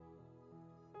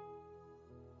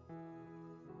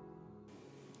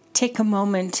Take a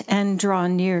moment and draw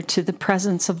near to the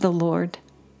presence of the Lord,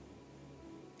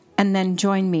 and then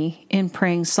join me in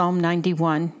praying Psalm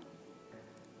 91,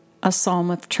 a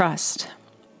psalm of trust.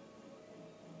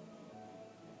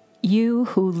 You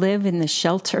who live in the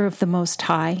shelter of the Most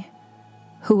High,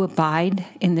 who abide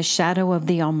in the shadow of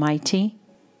the Almighty,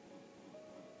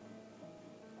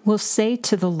 will say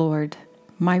to the Lord,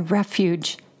 my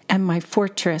refuge and my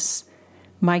fortress,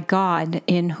 my God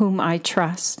in whom I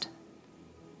trust.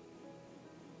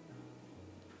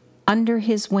 Under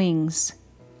his wings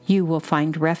you will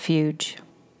find refuge.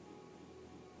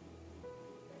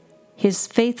 His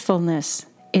faithfulness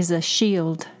is a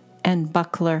shield and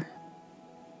buckler.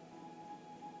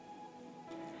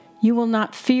 You will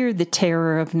not fear the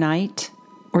terror of night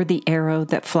or the arrow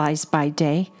that flies by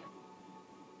day.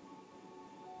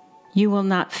 You will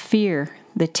not fear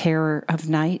the terror of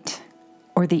night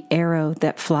or the arrow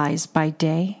that flies by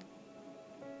day.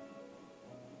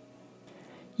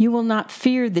 You will not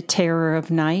fear the terror of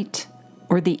night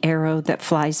or the arrow that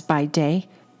flies by day.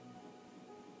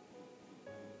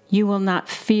 You will not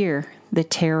fear the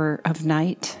terror of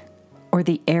night or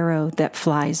the arrow that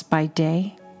flies by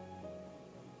day.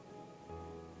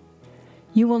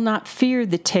 You will not fear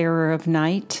the terror of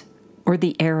night or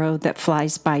the arrow that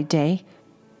flies by day.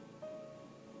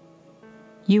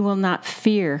 You will not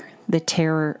fear the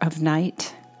terror of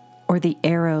night or the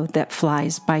arrow that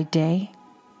flies by day.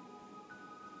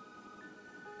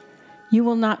 You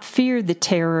will not fear the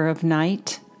terror of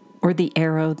night or the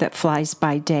arrow that flies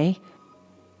by day.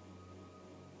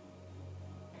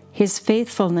 His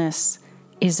faithfulness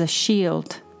is a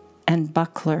shield and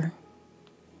buckler.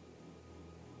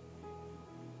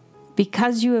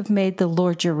 Because you have made the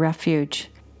Lord your refuge,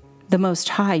 the Most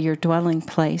High your dwelling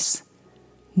place,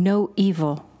 no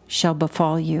evil shall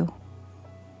befall you.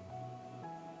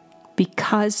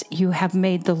 Because you have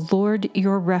made the Lord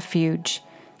your refuge,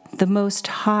 the Most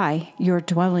High your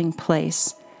dwelling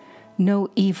place, no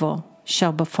evil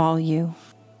shall befall you.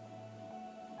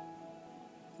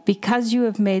 Because you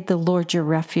have made the Lord your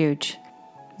refuge,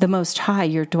 the Most High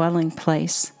your dwelling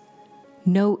place,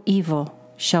 no evil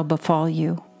shall befall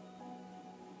you.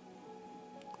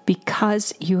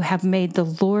 Because you have made the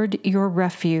Lord your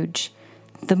refuge,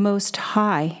 the Most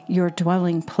High your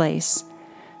dwelling place,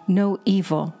 no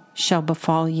evil shall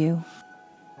befall you.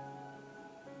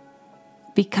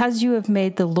 Because you have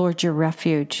made the Lord your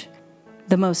refuge,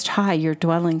 the Most High your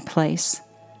dwelling place,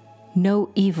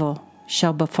 no evil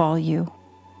shall befall you.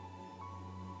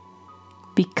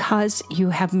 Because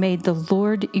you have made the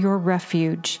Lord your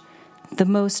refuge, the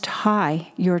Most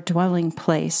High your dwelling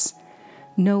place,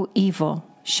 no evil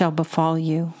shall befall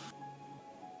you.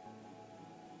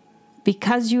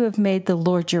 Because you have made the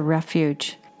Lord your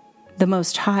refuge, the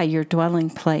Most High your dwelling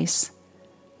place,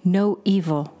 no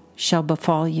evil shall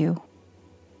befall you.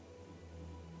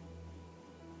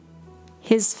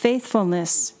 His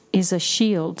faithfulness is a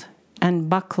shield and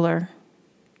buckler.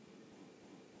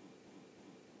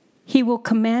 He will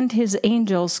command his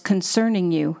angels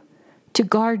concerning you to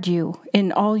guard you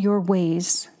in all your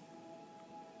ways.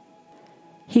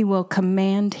 He will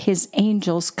command his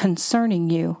angels concerning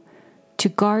you to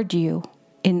guard you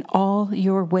in all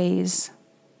your ways.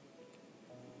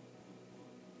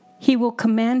 He will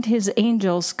command his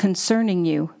angels concerning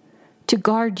you to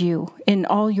guard you in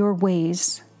all your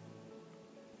ways.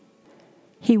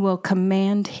 He will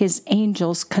command his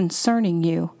angels concerning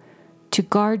you to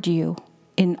guard you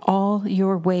in all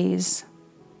your ways.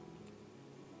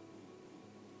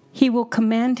 He will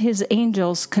command his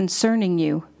angels concerning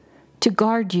you to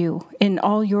guard you in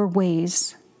all your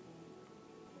ways.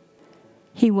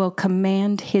 He will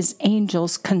command his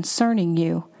angels concerning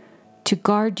you to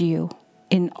guard you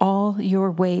in all your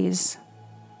ways.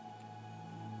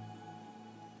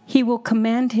 He will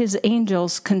command his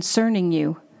angels concerning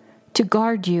you to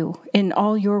guard you in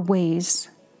all your ways.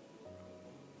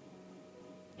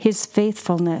 His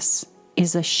faithfulness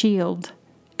is a shield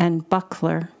and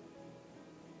buckler.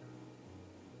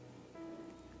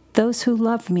 Those who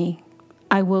love me,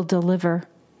 I will deliver.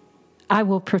 I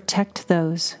will protect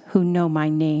those who know my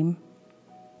name.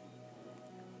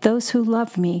 Those who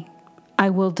love me, I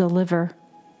will deliver.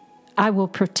 I will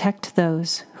protect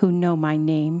those who know my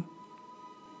name.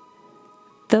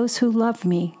 Those who love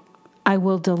me, I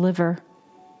will deliver.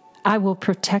 I will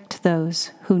protect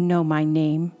those who know my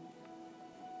name.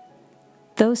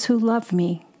 Those who love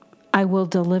me, I will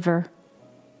deliver.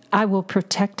 I will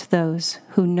protect those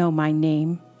who know my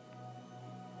name.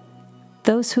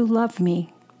 Those who love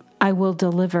me, I will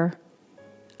deliver.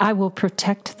 I will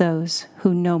protect those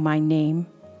who know my name.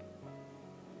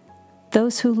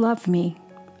 Those who love me,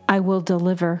 I will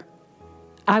deliver.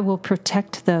 I will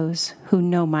protect those who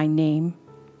know my name.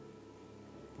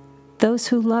 Those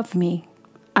who love me,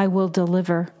 I will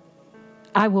deliver.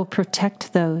 I will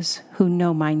protect those who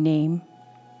know my name.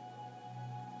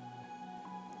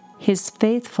 His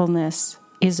faithfulness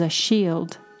is a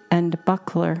shield and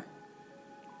buckler.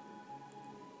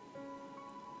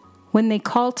 When they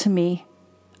call to me,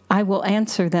 I will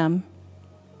answer them.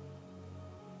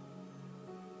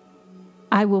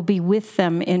 I will be with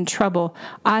them in trouble.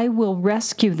 I will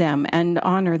rescue them and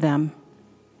honor them.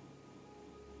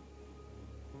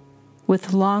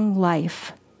 With long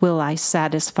life will I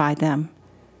satisfy them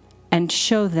and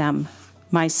show them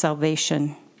my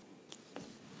salvation.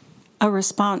 A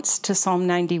response to Psalm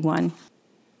 91.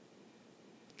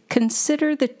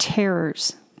 Consider the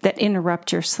terrors that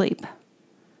interrupt your sleep.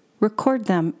 Record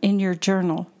them in your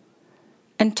journal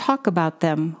and talk about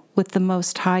them with the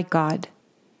Most High God.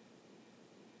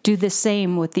 Do the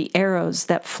same with the arrows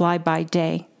that fly by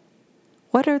day.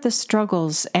 What are the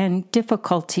struggles and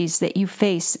difficulties that you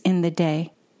face in the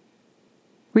day?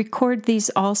 Record these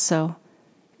also,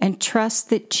 and trust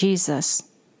that Jesus,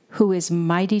 who is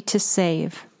mighty to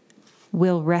save,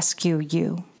 will rescue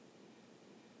you.